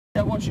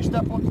Yeah, once you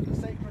step onto the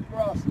sacred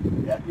grass,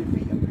 yeah, your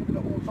feet are moving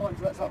at all times.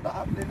 So let's have that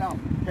happening now.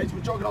 Okay, so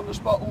we're jogging on the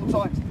spot all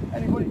times.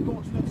 Anybody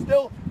caught stood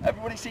still?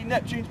 Everybody see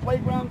Neptune's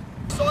playground?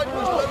 Sideways,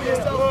 lower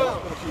yourself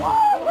down.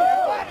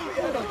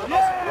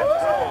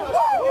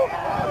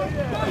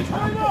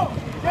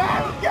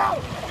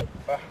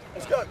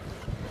 Let's go.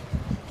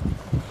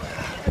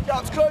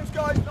 Gaps close,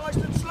 guys. Nice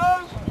and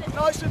slow.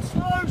 Nice and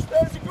slow. Stay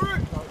as a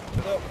group.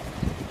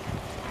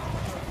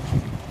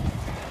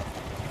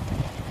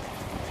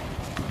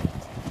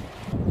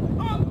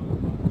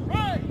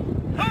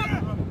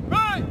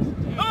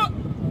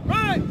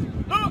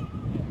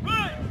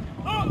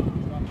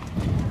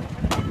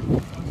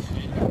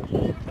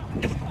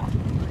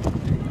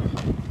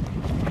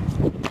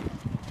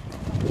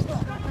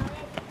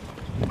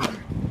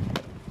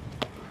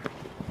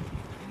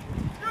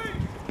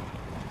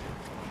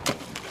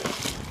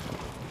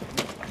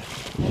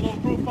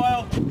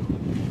 Profile.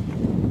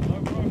 No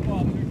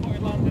profile,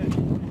 2-footed landing.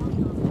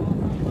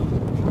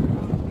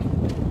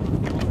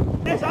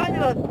 Yes,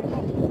 Angela.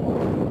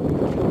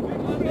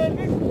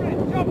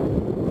 Jump.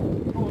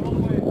 Go all the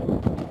way.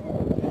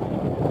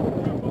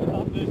 2-footed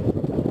landing.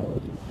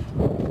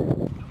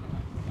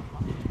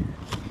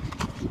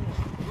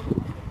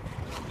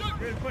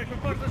 Good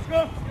push, let's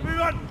go.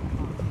 Move on.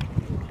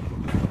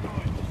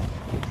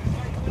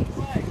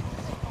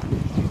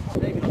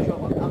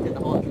 I'll get the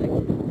hard thing.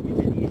 You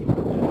did the easy one.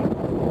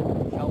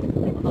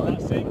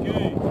 That's it,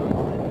 good.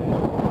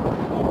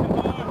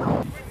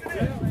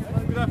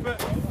 Good effort.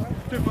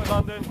 2-foot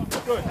landing.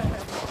 Good.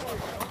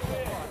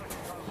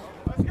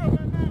 Let's go,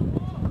 man, now.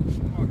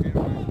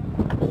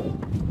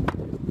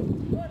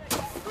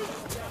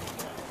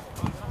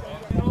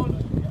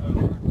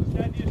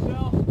 Steady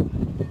yourself.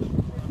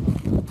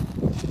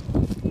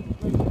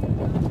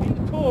 In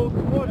the toe,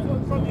 watch what's in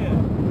front of you.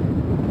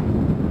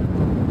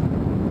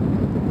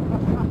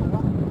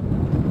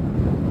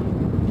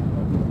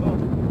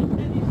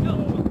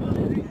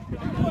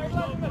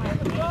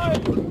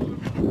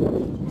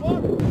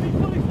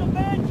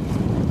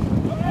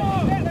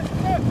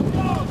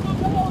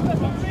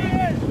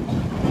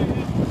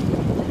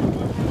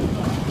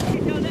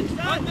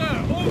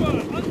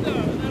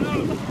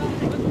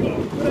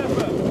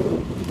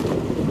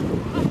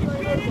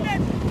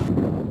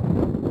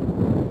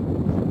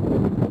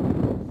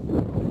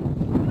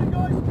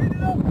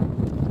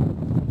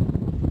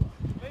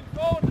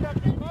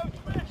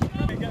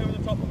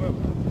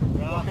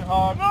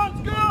 Hard.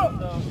 Let's go!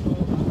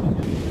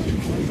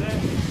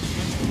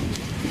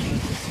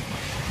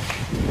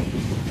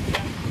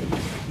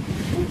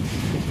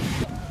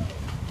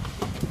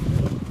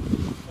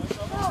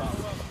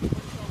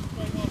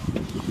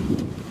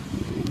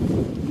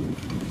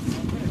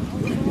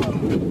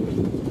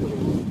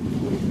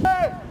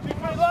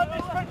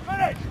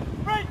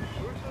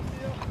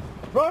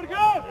 Run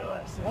again!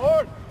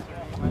 Forward!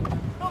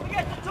 Don't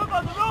forget to tug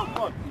on the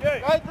rope!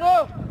 Right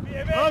through!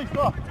 Nice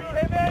stuff!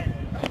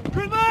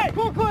 Good mate!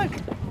 Go on, Clint!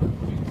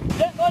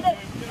 Get on it!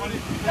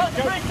 That's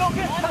the big dog,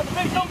 that's the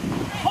big dog!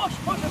 Push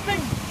the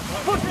feet!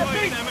 Push the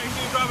feet!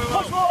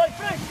 Push more like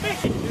feet!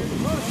 Feet!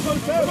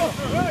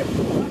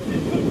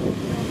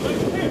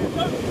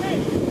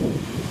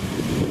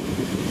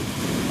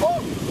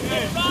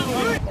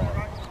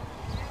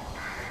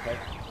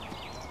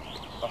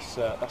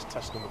 That's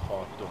test number 5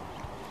 done.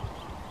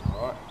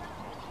 Alright.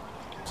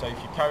 So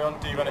if you carry on,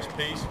 do your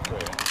NSPs,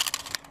 clear.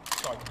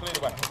 Sorry, clear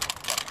the weapon.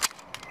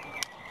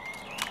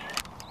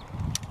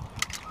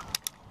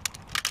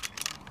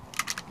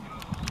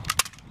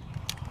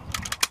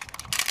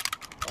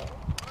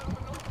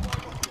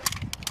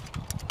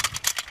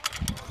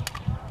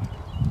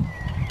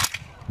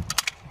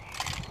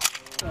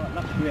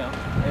 Last year,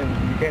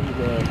 you gave me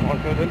the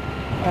marker then?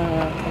 I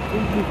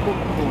think we put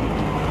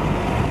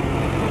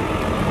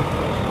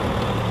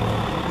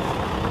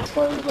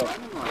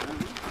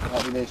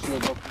That'll be their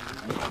shield up.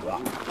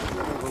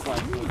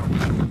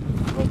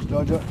 Let's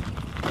dodge it.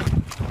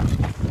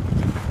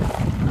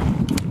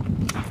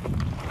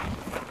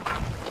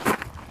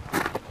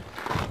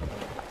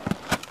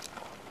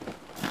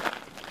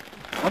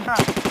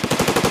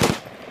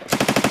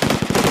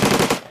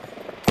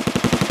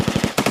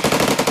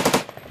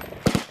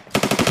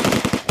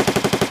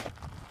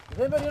 Is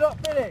anybody not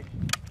finished?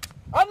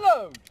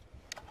 Unload!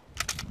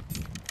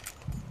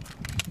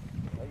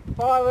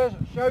 Firers,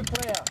 show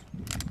clear.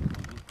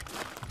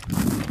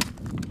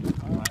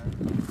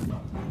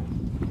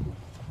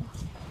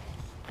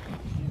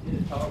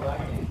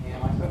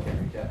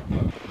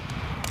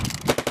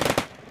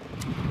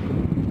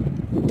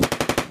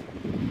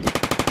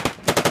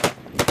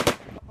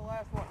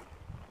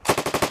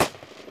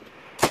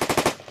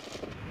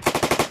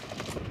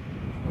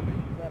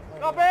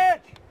 Stop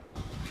it!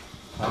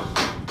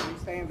 You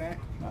staying back?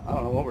 I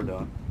don't know what we're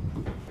doing.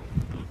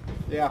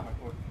 Yeah.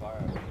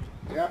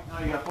 Yeah? No,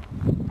 you got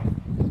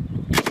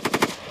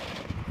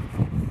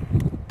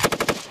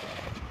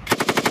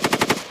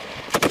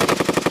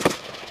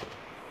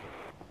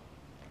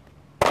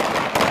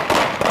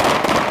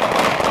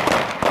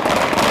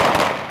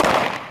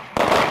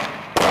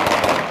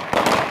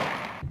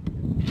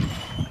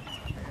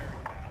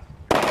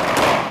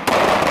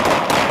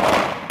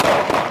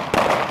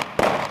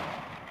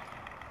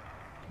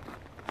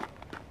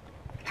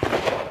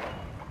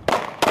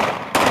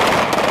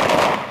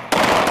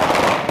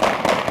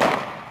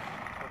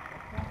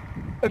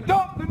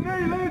Adopt the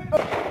knee lead.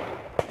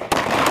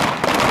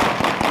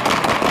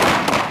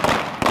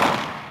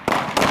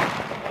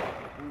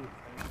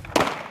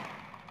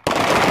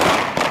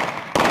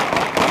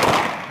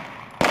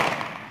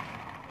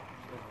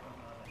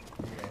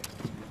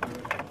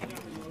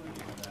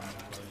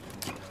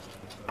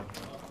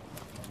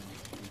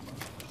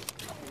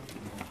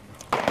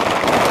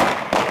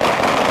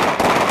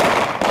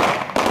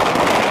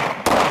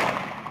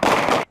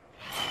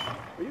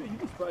 You'd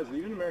be surprised,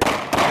 even American.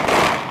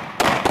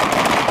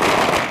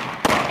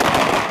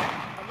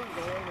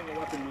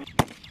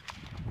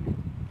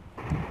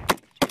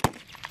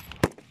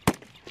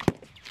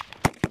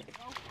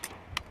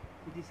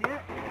 Did you see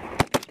it?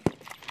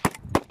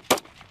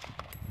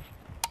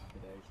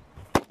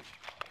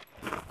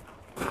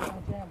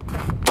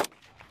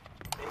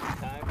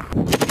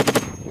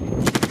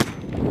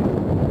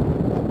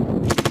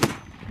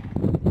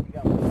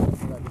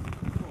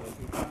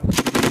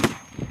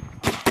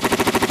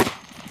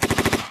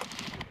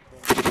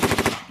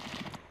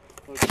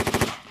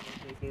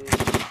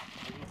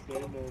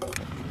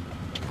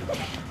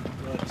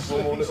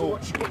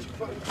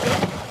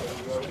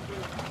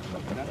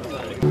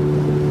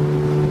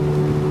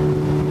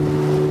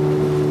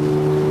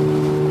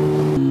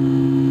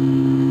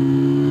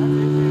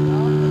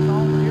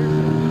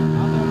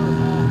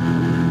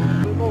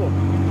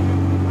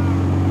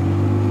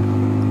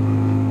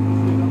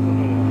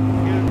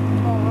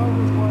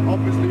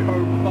 Obviously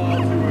home far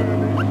too early.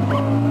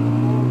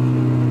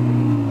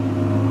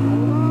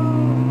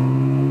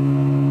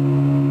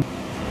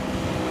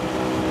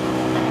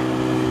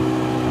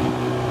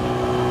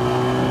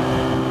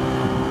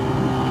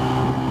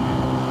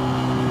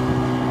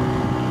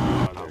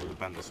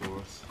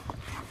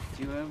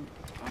 Do you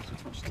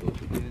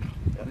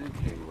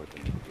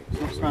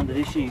It's not standard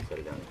issue.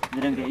 They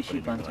don't get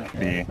issued banter.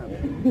 Yeah.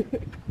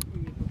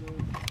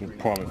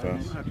 Prime it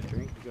first.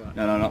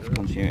 No, not for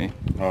continuity.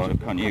 Oh, So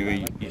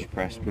continuity, you just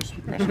press and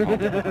hold.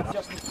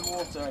 Just into the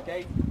water,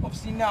 okay?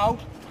 Obviously now,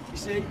 you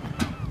see,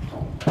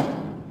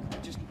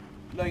 just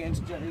blowing it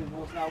into gently in the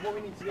water now. What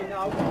we need to do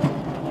now,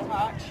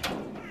 attach.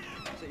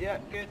 So yeah,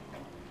 good.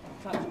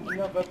 Attach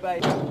another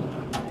bait.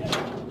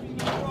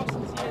 Cross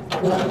into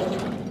the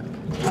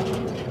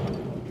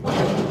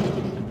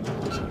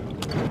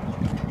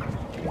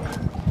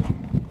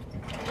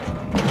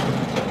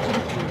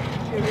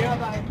Here we are,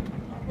 mate.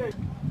 Good.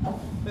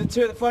 The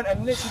two at the front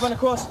and literally run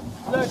across.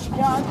 Look, you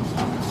can.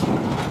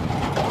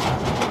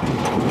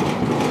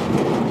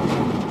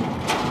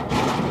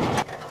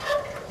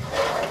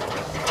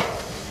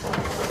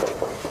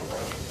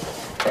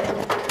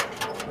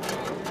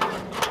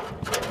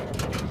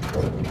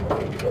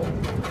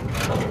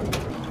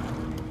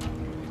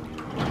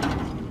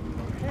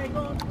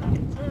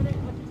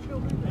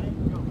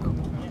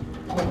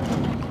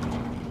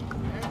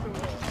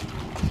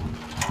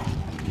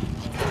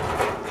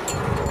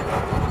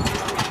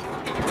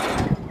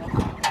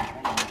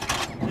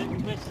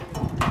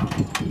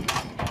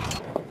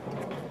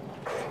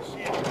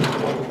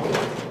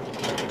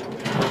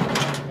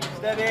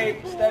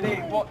 Steady,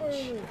 steady, watch.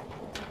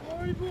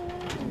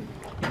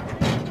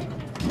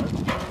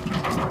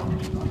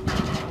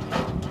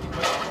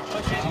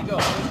 Push as you go,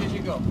 push as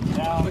you go.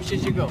 Push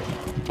as you go.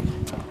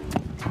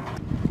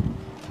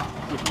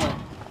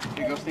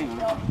 Here goes Steve.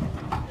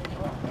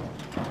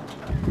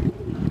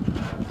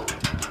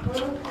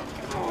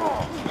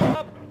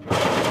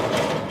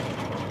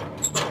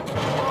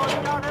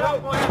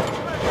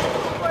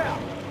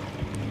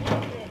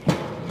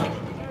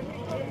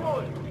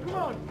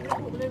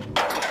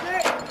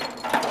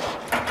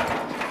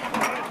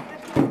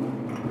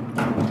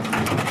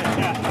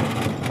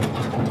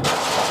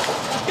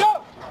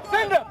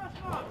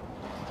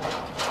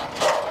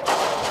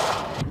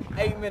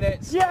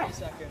 Minutes,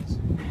 yes! 8 seconds.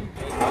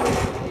 8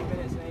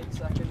 minutes and 8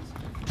 seconds.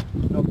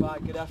 Not bad,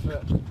 good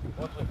effort.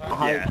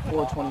 Yeah.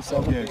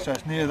 4:27. Yeah, so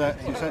it's near that.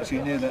 It's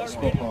actually near that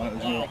spotlight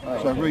as well.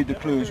 So read the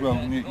clue as well.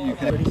 And you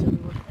can.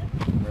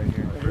 Right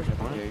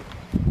here.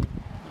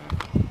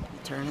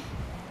 Turn it.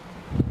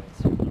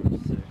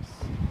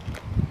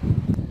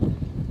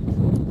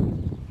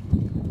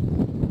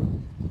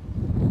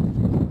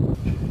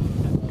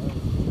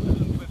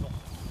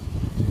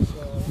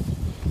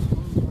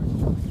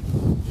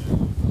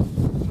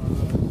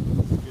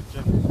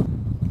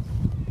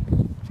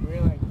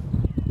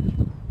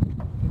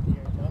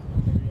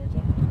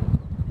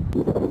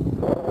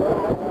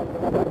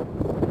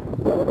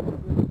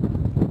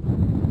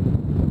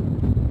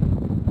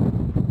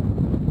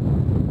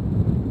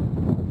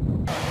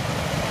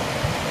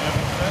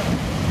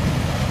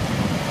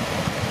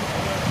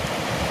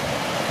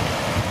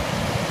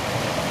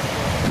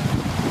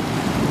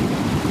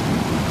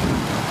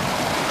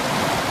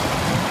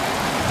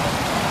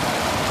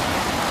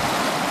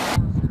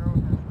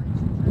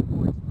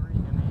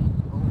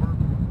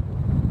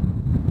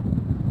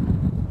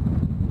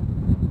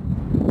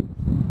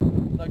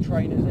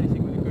 Trainers,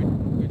 anything with a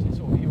good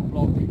sort of heel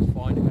block is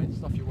fine, okay, the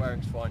stuff you're wearing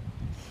is fine.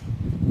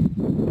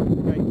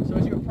 Okay, so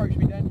as you approach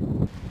me then,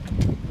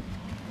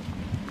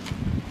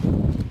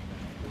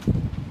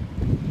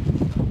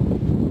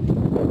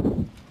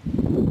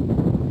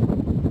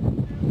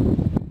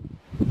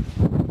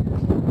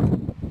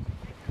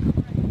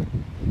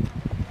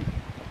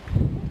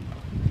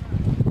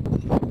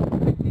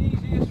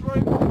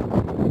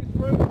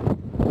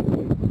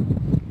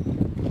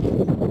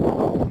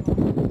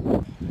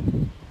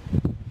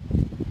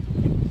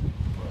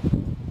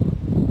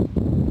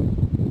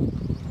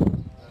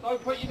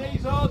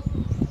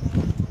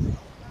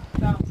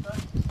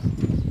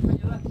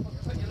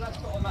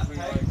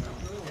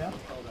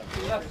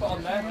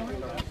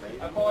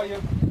 And by your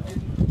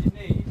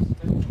knees.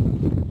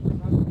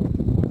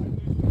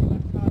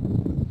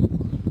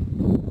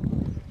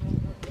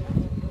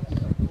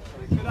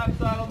 Good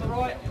abseil on the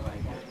right.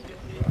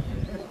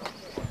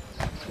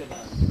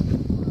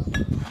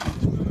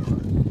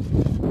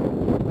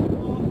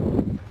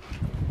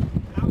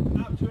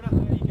 Out 2.5,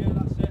 there you go,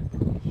 that's it.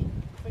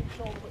 Feet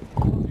shoulder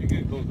width. You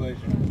get close later.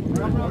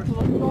 Come round to the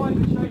side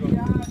and shake your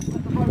hands,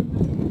 let the rope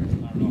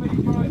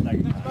feet right,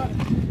 next back.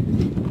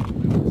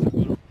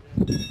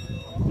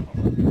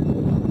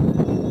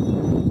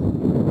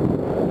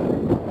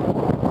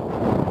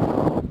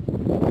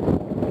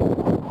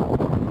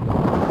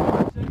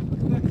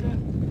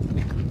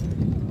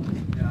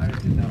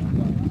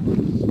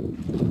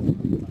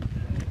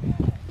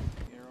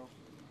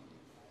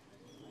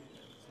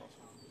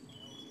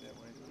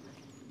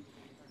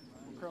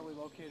 Currently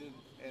located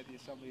at the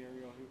assembly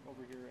area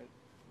over here at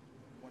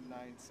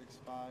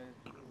 1965.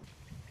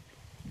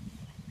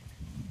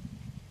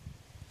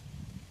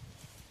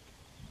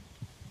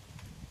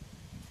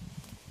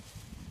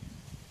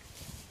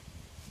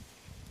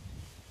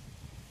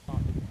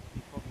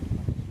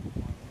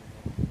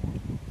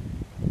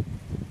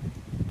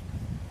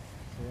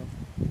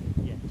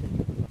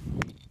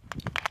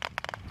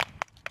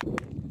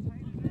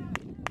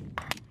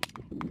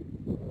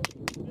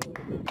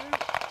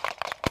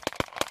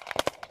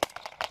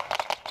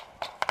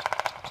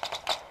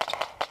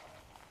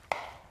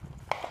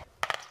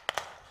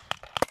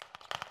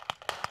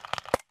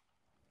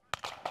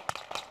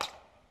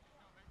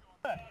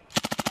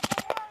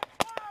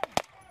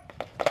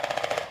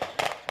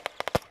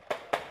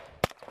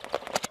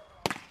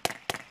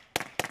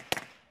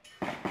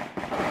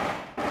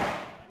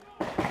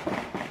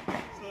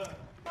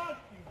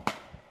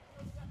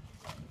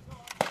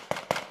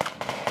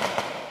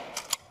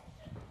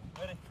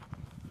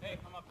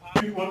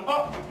 One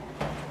up.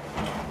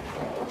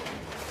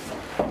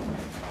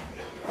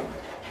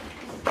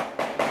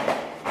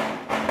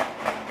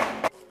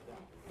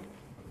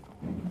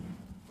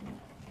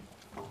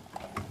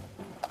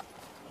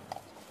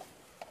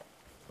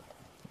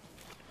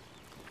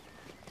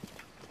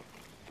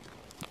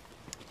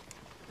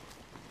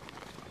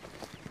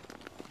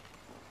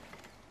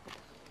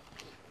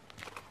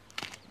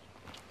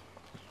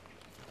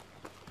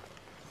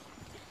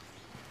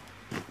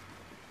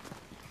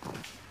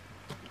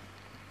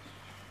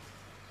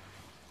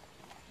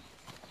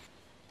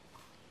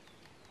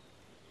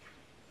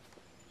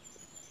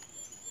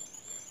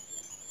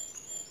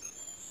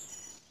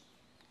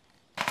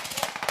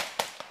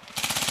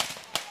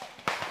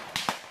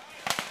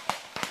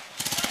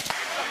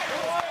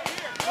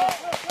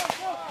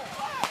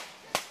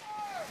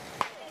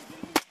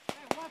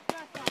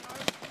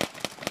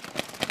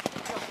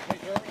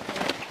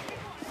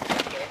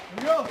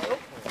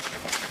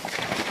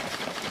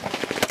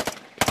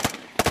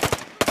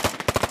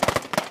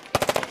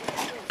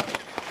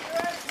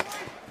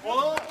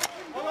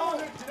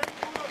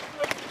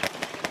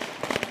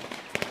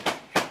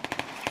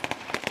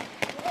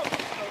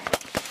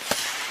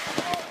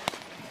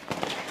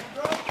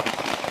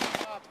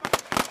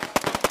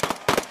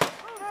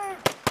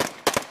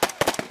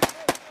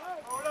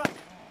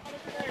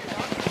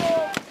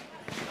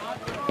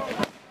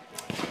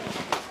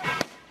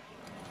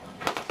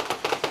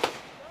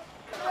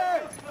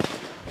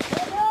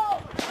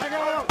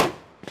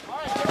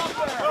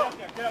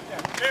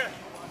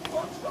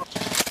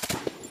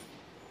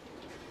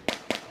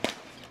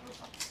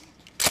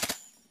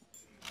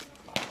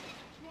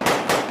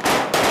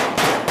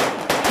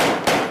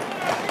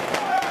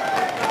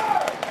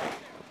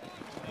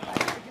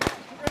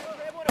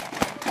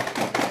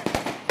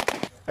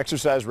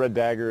 Exercise Red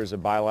Dagger is a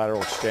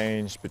bilateral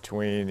exchange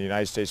between the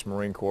United States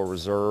Marine Corps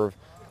Reserve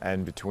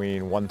and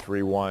between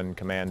 131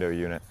 Commando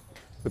Unit.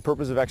 The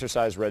purpose of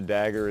Exercise Red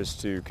Dagger is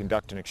to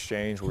conduct an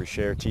exchange where we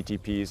share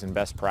TTPs and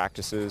best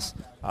practices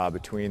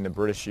between the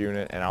British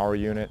unit and our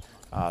unit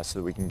so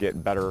that we can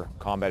get better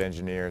combat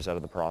engineers out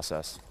of the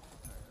process.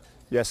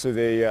 Yeah, so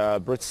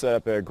the Brits set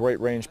up a great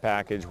range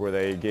package where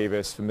they gave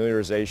us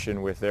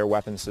familiarization with their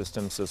weapon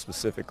systems, so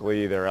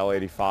specifically their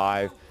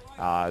L-85,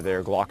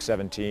 their Glock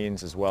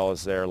 17s, as well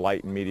as their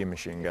light and medium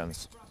machine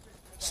guns.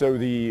 So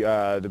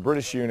the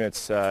British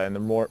units and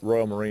the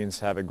Royal Marines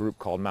have a group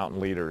called Mountain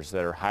Leaders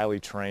that are highly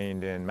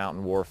trained in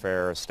mountain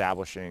warfare,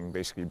 establishing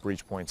basically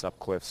breach points up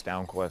cliffs,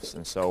 down cliffs,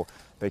 and so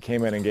they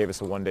came in and gave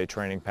us a one-day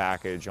training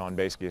package on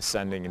basically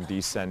ascending and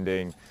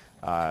descending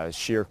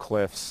sheer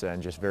cliffs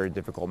and just very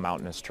difficult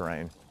mountainous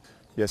terrain.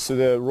 Yes, so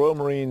the Royal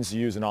Marines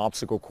use an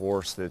obstacle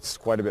course that's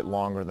quite a bit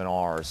longer than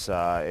ours.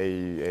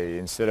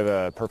 Instead of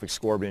a perfect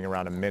score being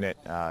around a minute,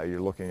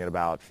 you're looking at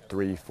about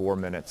 3-4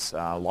 minutes,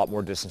 a lot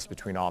more distance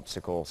between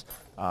obstacles.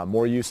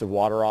 More use of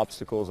water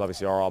obstacles,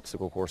 obviously our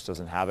obstacle course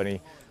doesn't have any,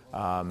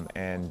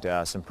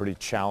 and some pretty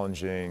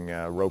challenging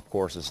rope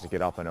courses to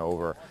get up and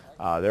over.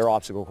 Their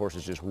obstacle course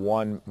is just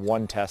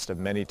one test of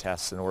many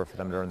tests in order for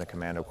them to earn the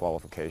commando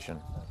qualification.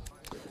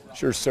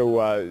 Sure. So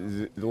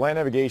the land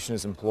navigation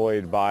is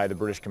employed by the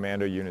British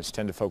commando units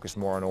tend to focus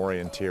more on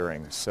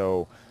orienteering.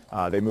 So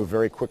they move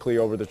very quickly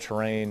over the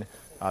terrain.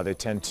 They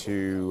tend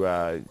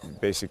to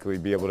basically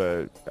be able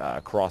to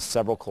cross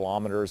several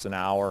kilometers an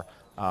hour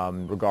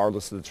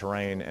regardless of the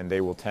terrain, and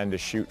they will tend to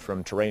shoot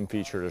from terrain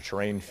feature to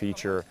terrain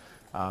feature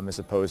as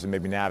opposed to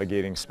maybe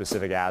navigating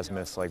specific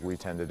azimuths like we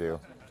tend to do.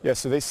 Yeah,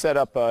 so they set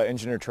up an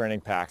engineer training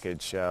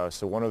package.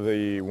 So one of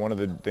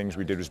the things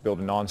we did was build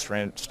a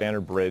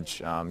non-standard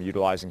bridge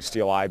utilizing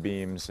steel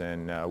I-beams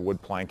and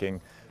wood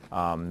planking.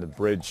 The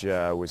bridge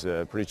was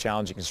a pretty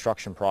challenging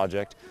construction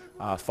project.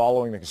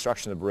 Following the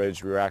construction of the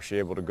bridge, we were actually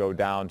able to go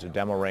down to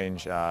demo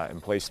range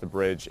and place the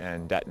bridge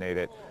and detonate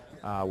it,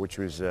 which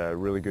was a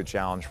really good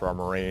challenge for our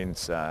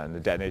Marines, and the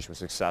detonation was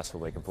successful.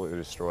 They completely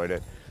destroyed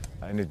it.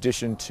 In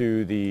addition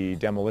to the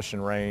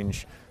demolition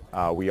range,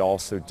 we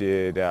also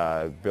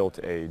built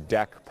a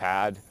deck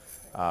pad,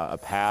 a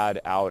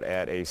pad out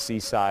at a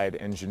seaside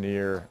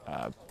engineer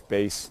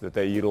base that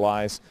they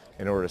utilize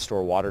in order to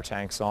store water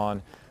tanks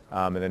on.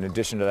 And in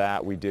addition to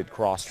that, we did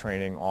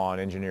cross-training on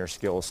engineer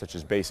skills such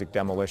as basic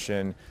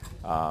demolition,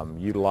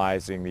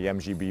 utilizing the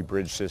MGB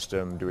bridge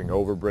system, doing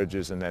over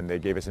bridges, and then they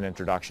gave us an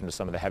introduction to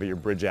some of the heavier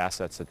bridge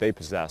assets that they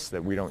possess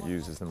that we don't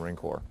use as the Marine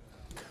Corps.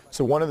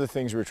 So one of the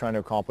things we were trying to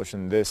accomplish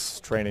in this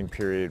training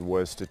period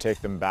was to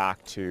take them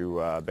back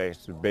to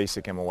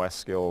basic MOS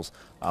skills,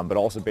 but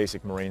also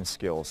basic Marine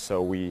skills.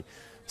 So we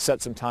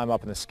set some time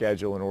up in the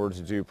schedule in order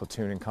to do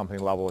platoon and company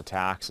level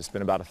attacks. It's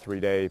been about a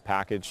 3-day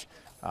package.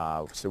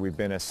 So we've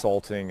been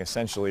assaulting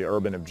essentially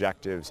urban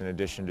objectives in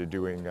addition to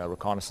doing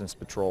reconnaissance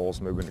patrols,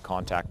 movement to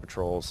contact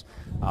patrols.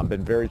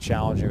 Been very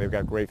challenging. They've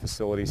got great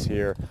facilities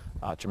here,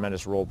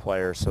 tremendous role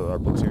players, so our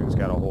platoon's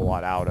got a whole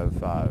lot out of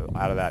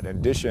that. In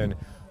addition,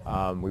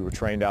 we were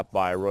trained up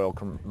by Royal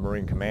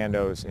Marine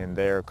Commandos in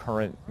their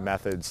current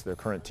methods, their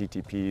current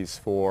TTPs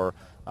for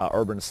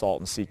urban assault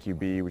and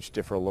CQB, which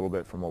differ a little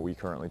bit from what we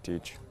currently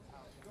teach.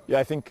 Yeah,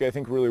 I think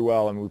really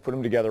well, and we put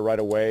them together right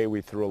away.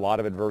 We threw a lot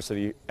of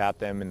adversity at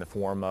them in the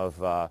form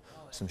of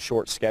some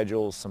short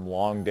schedules, some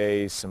long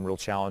days, some real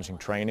challenging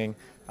training.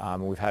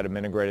 We've had them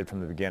integrated from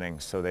the beginning,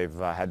 so they've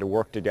had to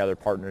work together,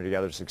 partner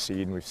together to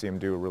succeed, and we've seen them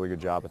do a really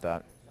good job at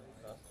that.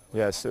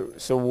 Yeah,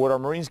 so what our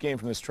Marines gained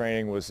from this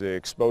training was the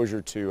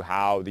exposure to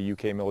how the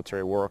UK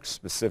military works,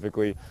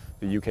 specifically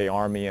the UK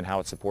Army and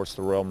how it supports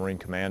the Royal Marine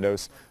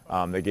Commandos.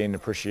 They gained an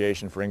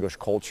appreciation for English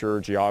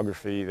culture,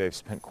 geography. They've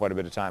spent quite a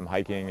bit of time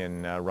hiking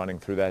and running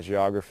through that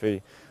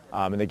geography.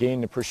 And they gained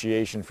an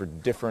appreciation for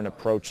different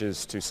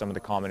approaches to some of the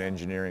common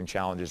engineering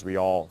challenges we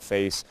all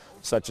face,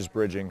 such as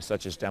bridging,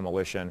 such as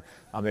demolition.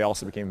 They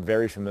also became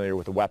very familiar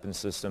with the weapon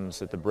systems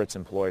that the Brits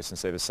employ,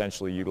 since they've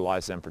essentially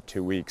utilized them for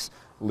 2 weeks,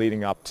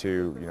 leading up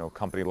to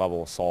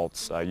company-level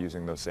assaults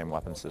using those same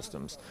weapon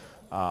systems.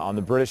 On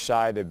the British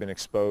side, they've been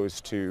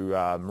exposed to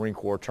Marine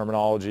Corps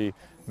terminology,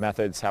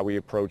 methods, how we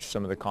approach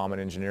some of the common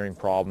engineering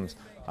problems,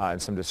 and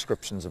some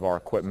descriptions of our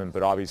equipment.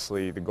 But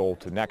obviously the goal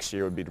to next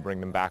year would be to bring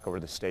them back over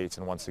to the States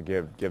and once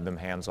again give them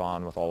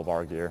hands-on with all of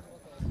our gear.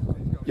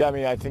 Yeah, I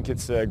mean, I think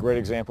it's a great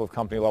example of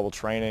company-level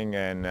training,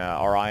 and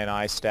our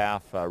I&I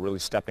staff really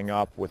stepping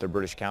up with their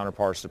British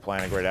counterparts to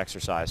plan a great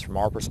exercise. From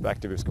our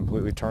perspective, it was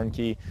completely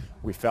turnkey.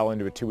 We fell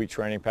into a 2-week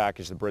training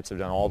package. The Brits have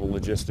done all the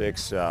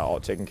logistics,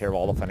 taken care of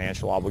all the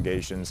financial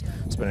obligations.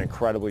 It's been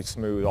incredibly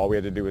smooth. All we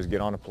had to do was get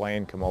on a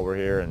plane, come over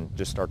here, and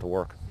just start to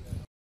work.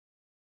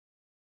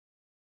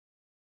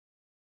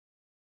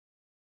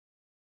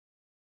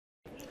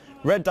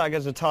 Red Dagger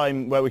is a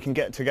time where we can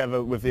get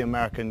together with the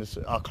Americans,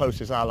 our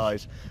closest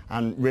allies,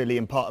 and really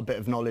impart a bit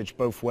of knowledge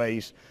both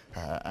ways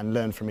and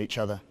learn from each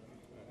other.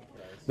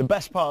 The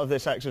best part of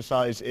this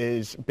exercise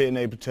is being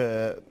able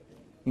to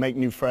make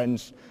new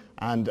friends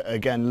and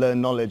again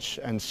learn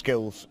knowledge and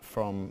skills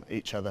from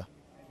each other.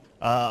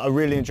 I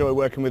really enjoy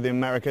working with the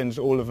Americans.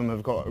 All of them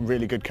have got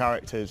really good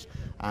characters,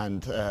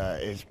 and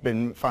it's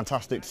been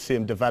fantastic to see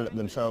them develop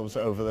themselves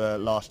over the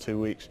last 2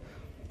 weeks.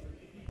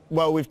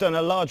 Well, we've done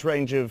a large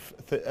range of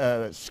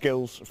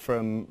skills,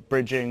 from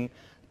bridging,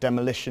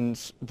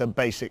 demolitions, the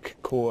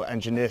basic core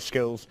engineer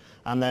skills,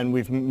 and then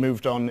we've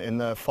moved on in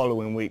the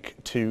following week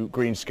to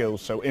green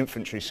skills, so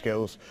infantry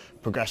skills,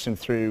 progressing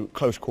through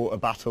close quarter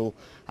battle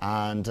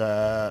and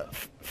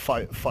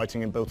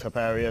fighting in built-up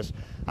areas,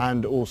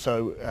 and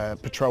also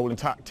patrol and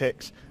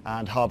tactics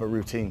and harbour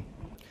routine.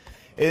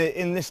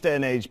 In this day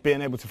and age,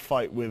 being able to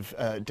fight with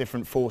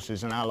different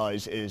forces and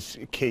allies is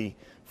key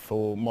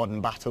for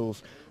modern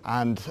battles,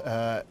 and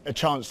a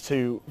chance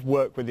to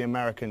work with the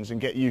Americans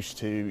and get used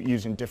to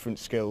using different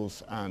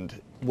skills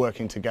and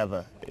working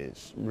together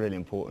is really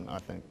important, I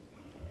think.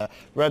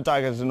 Red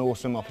Dagger is an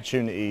awesome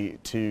opportunity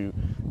to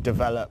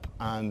develop,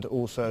 and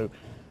also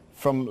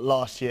from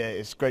last year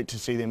it's great to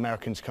see the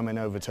Americans coming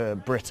over to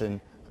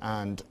Britain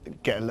and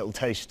get a little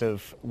taste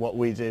of what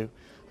we do,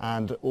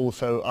 and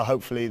also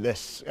hopefully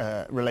this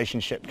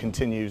relationship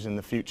continues in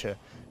the future,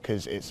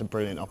 because it's a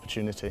brilliant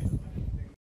opportunity.